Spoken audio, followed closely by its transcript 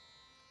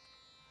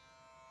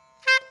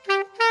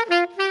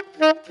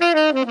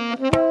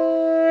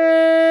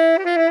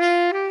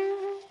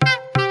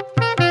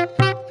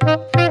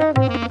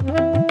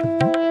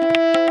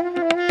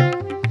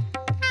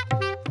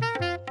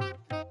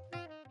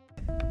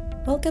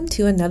Welcome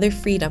to another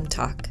Freedom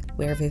Talk,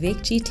 where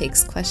Vivekji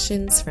takes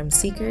questions from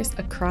seekers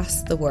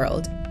across the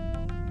world.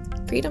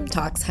 Freedom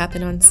Talks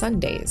happen on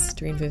Sundays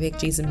during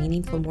Vivekji's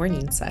Meaningful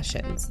Morning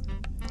sessions.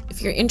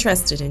 If you're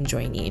interested in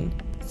joining,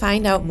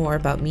 find out more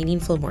about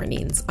Meaningful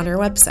Mornings on our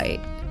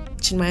website,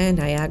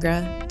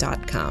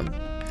 chinmayaniagara.com.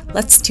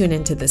 Let's tune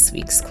into this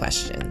week's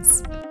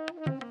questions.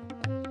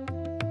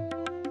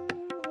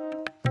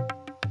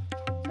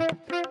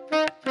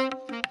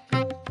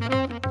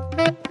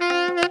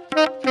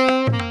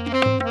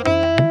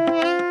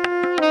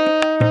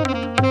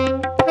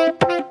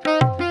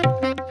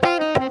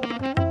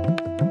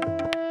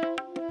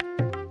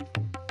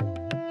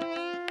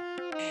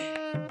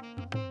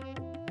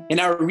 In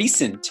our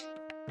recent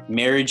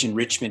marriage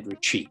enrichment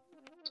retreat,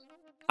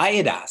 I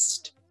had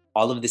asked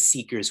all of the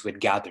seekers who had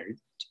gathered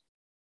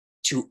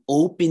to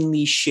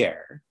openly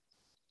share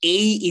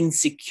an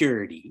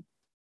insecurity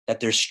that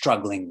they're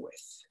struggling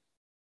with.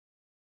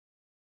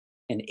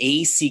 And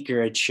a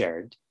seeker had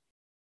shared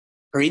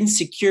her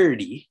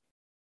insecurity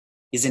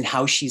is in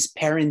how she's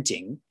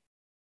parenting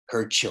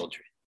her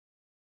children.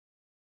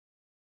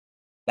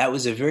 That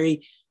was a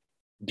very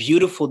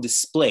beautiful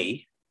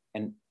display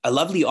and a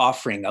lovely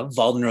offering of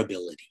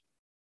vulnerability.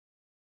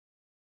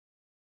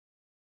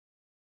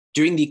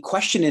 During the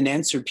question and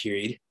answer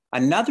period,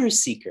 another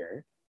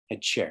seeker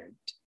had shared,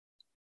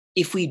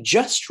 if we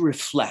just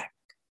reflect,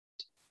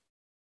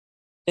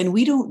 then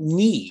we don't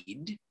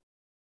need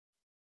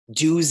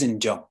do's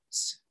and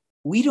don'ts.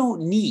 We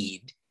don't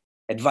need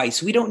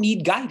advice. We don't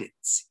need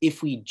guidance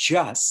if we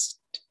just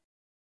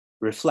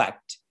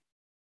reflect.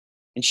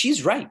 And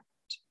she's right.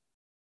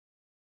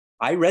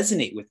 I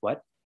resonate with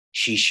what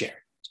she shared.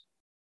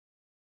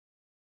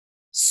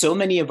 So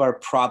many of our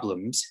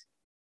problems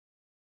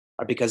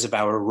are because of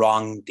our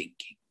wrong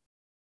thinking,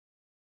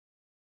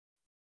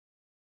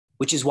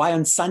 which is why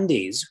on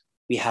Sundays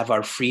we have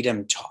our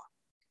Freedom Talk.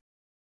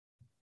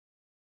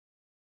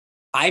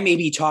 I may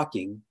be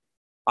talking,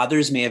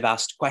 others may have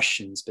asked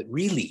questions, but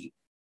really,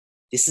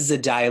 this is a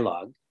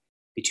dialogue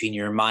between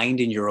your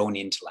mind and your own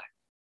intellect.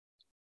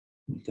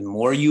 The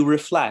more you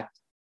reflect,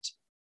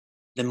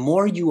 the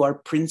more you are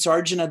Prince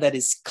Arjuna that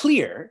is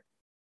clear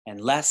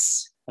and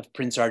less of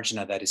Prince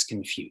Arjuna that is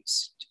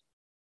confused.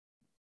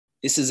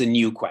 This is a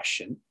new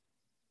question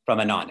from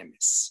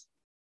Anonymous.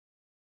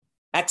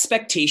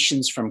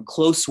 Expectations from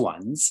close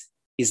ones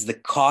is the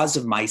cause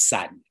of my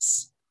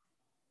sadness.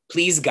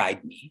 Please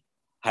guide me,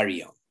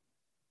 Hari Om.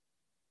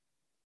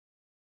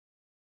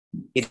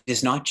 It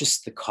is not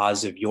just the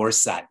cause of your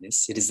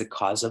sadness, it is the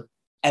cause of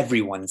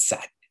everyone's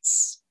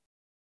sadness.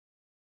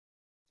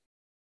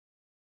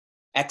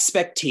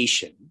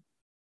 Expectation,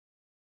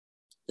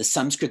 the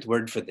Sanskrit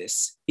word for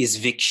this is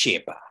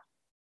vikshepa.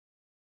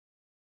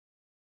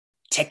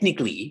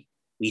 Technically,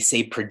 we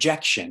say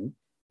projection,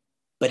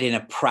 but in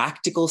a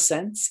practical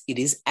sense, it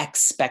is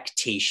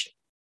expectation.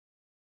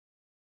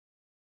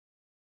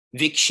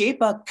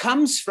 Vikshepa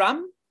comes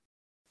from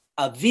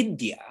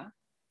avidya,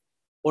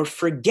 or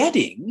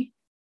forgetting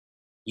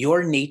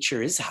your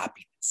nature is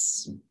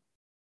happiness.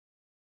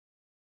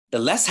 The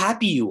less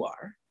happy you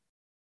are,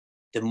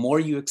 the more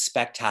you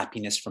expect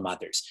happiness from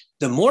others.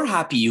 The more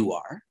happy you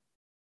are,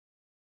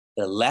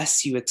 the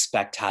less you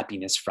expect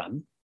happiness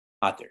from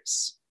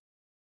others.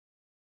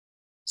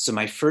 So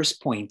my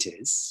first point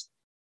is,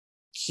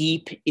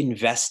 keep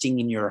investing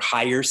in your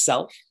higher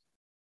self.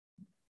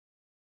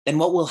 Then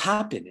what will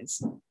happen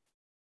is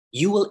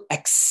you will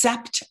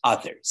accept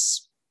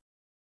others.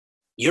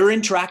 Your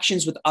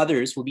interactions with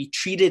others will be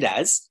treated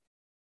as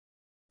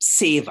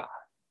seva,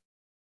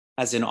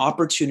 as an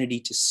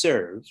opportunity to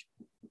serve,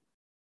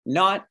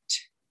 not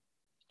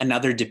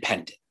another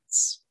dependence.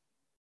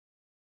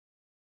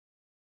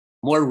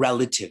 More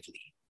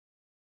relatively,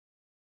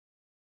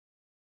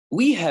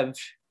 we have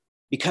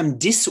become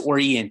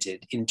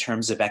disoriented in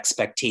terms of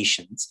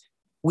expectations.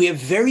 We have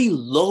very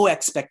low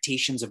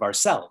expectations of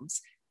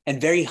ourselves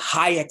and very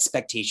high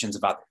expectations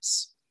of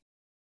others.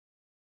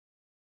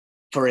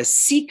 For a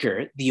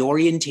seeker, the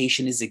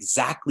orientation is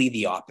exactly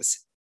the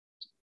opposite.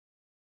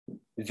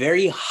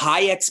 Very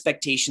high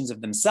expectations of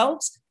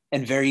themselves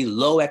and very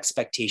low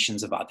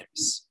expectations of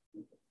others.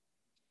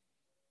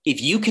 If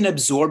you can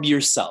absorb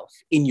yourself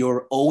in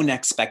your own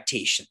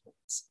expectations,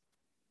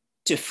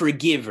 to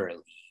forgive early,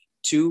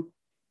 to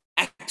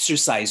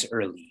exercise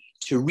early,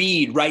 to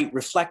read, write,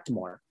 reflect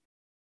more,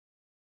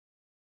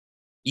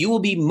 you will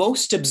be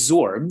most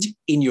absorbed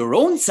in your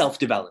own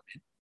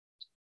self-development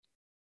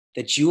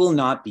that you will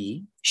not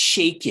be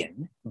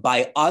shaken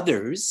by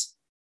others'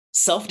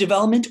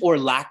 self-development or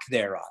lack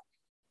thereof.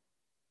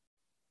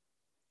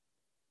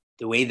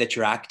 The way that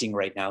you're acting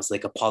right now is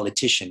like a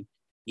politician.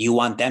 You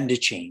want them to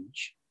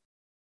change,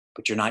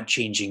 but you're not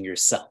changing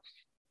yourself.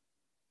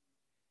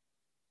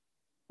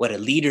 What a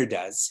leader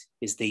does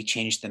is they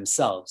change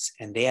themselves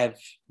and they have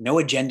no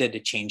agenda to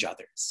change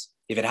others.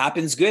 If it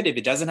happens, good. If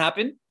it doesn't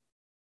happen,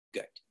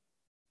 good.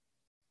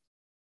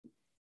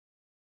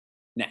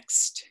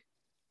 Next,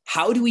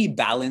 how do we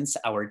balance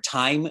our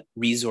time,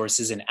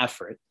 resources, and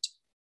effort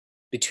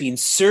between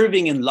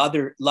serving and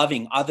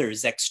loving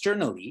others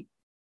externally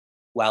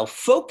while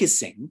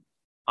focusing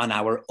on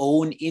our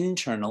own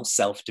internal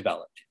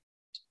self-development.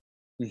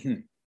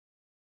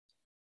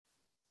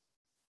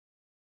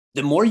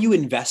 The more you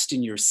invest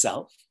in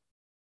yourself,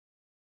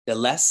 the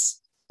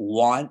less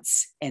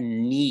wants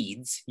and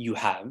needs you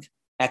have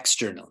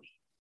externally,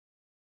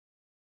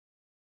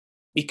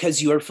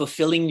 because you are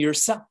fulfilling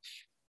yourself.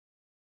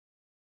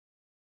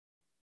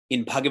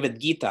 In Bhagavad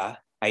Gita,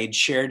 I had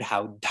shared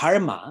how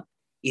dharma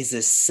is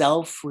a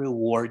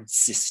self-reward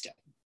system.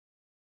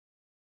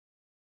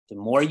 The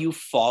more you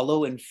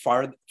follow and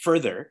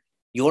further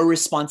your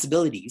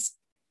responsibilities,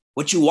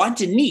 what you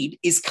want and need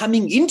is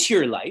coming into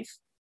your life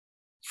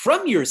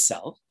from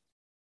yourself,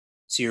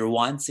 so your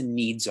wants and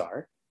needs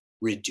are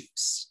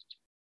reduced.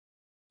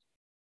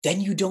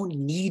 Then you don't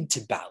need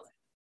to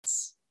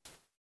balance.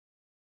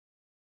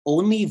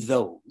 Only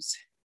those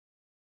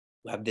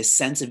who have this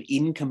sense of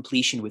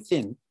incompletion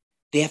within,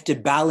 they have to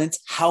balance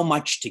how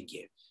much to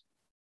give.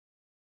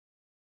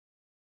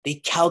 They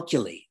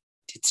calculate,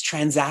 it's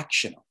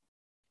transactional,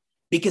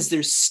 because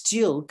they're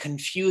still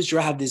confused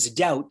or have this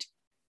doubt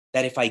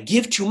that if I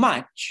give too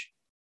much,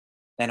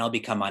 then I'll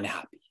become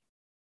unhappy.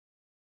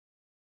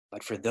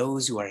 But for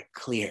those who are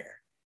clear,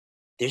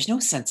 there's no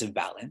sense of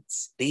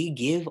balance. They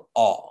give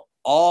all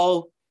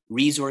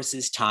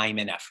resources, time,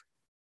 and effort.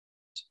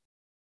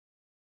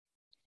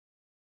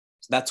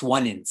 So that's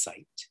one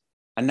insight.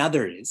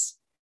 Another is,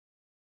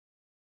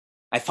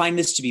 I find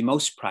this to be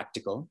most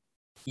practical,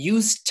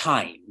 use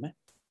time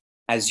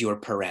as your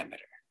parameter.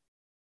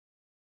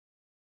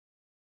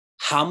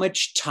 How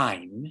much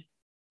time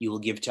you will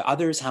give to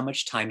others, how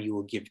much time you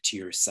will give to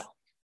yourself.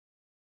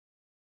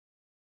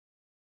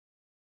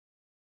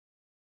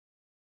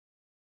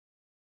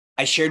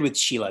 I shared with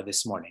Sheila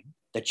this morning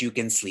that you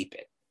can sleep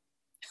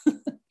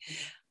in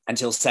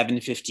until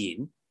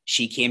 7:15.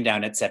 She came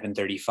down at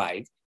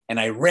 7:35 and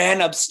I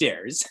ran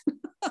upstairs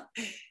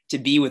to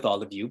be with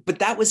all of you. But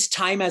that was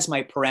time as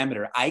my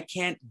parameter. I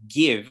can't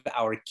give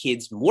our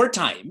kids more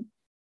time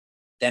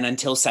than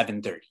until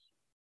 7:30.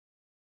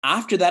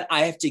 After that,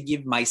 I have to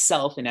give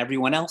myself and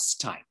everyone else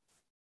time.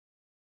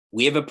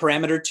 We have a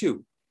parameter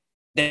too.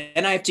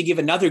 Then I have to give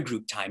another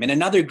group time and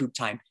another group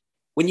time.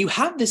 When you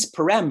have this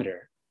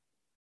parameter,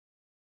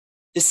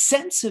 the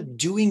sense of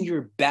doing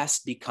your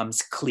best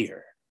becomes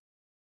clear.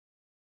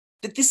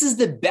 That this is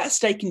the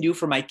best I can do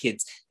for my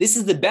kids. This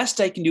is the best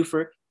I can do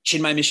for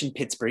Chinmay Mission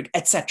Pittsburgh,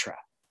 etc.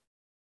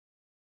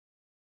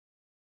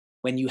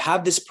 When you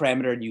have this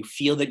parameter and you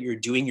feel that you're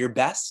doing your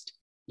best,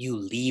 you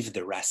leave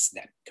the rest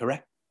then,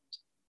 correct?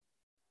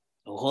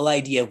 The whole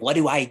idea of what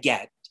do I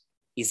get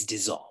is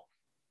dissolved.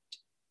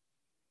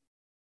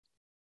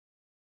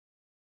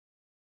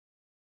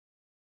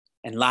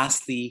 And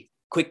lastly,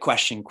 quick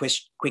question,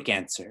 quick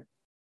answer.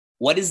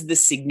 What is the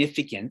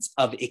significance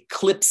of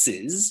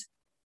eclipses,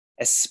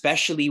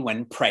 especially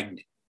when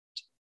pregnant?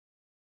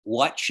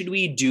 What should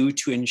we do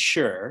to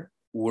ensure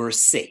we're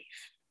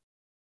safe?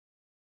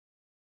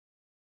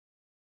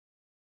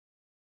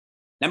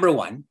 Number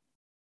one,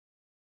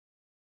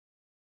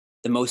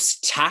 the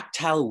most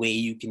tactile way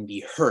you can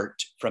be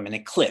hurt from an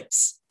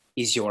eclipse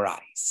is your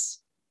eyes,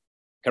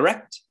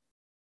 correct?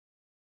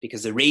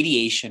 Because the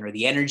radiation or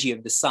the energy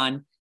of the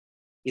sun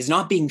is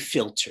not being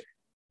filtered.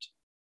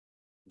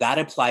 That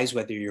applies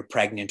whether you're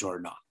pregnant or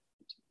not,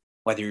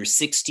 whether you're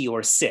 60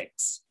 or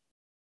 6.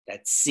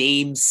 That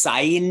same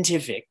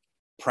scientific,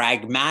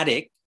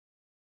 pragmatic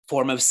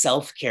form of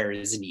self-care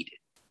is needed.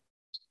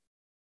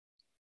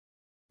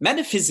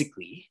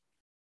 Metaphysically,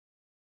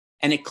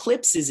 an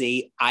eclipse is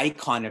an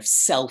icon of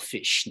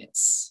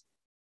selfishness.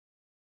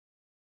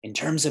 In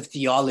terms of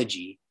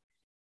theology,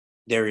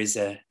 there is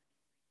a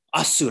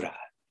asura,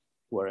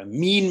 or a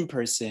mean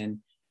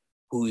person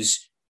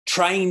who's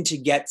trying to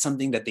get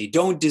something that they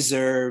don't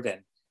deserve,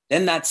 and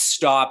then that's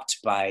stopped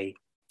by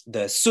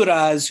the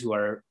suras who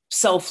are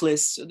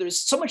selfless. So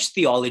there's so much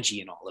theology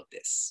in all of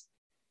this.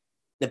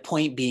 The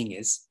point being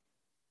is,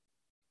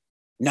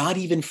 not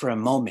even for a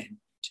moment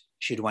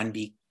should one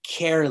be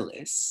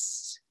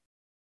careless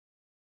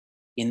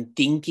in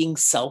thinking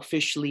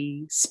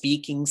selfishly,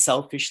 speaking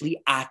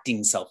selfishly,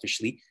 acting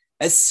selfishly,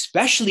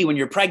 especially when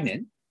you're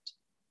pregnant,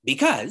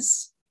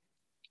 because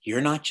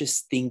you're not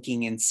just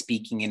thinking and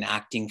speaking and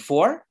acting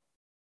for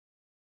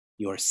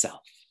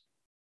yourself.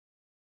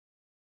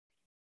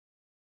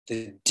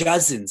 The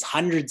dozens,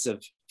 hundreds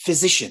of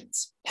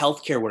physicians,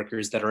 healthcare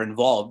workers that are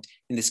involved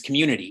in this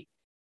community.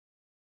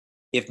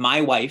 If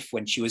my wife,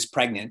 when she was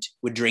pregnant,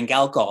 would drink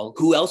alcohol,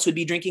 who else would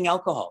be drinking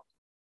alcohol?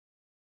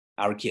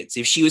 Our kids.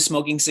 If she was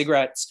smoking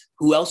cigarettes,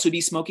 who else would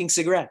be smoking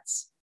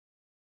cigarettes?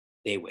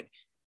 They would.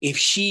 If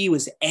she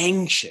was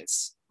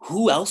anxious,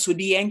 who else would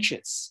be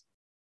anxious?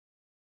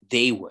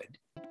 They would.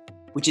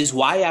 Which is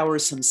why our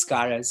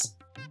samskaras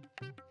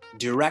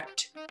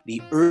direct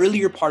the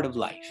earlier part of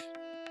life.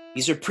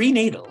 These are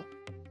prenatal.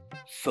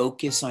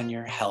 Focus on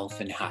your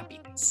health and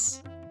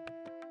happiness.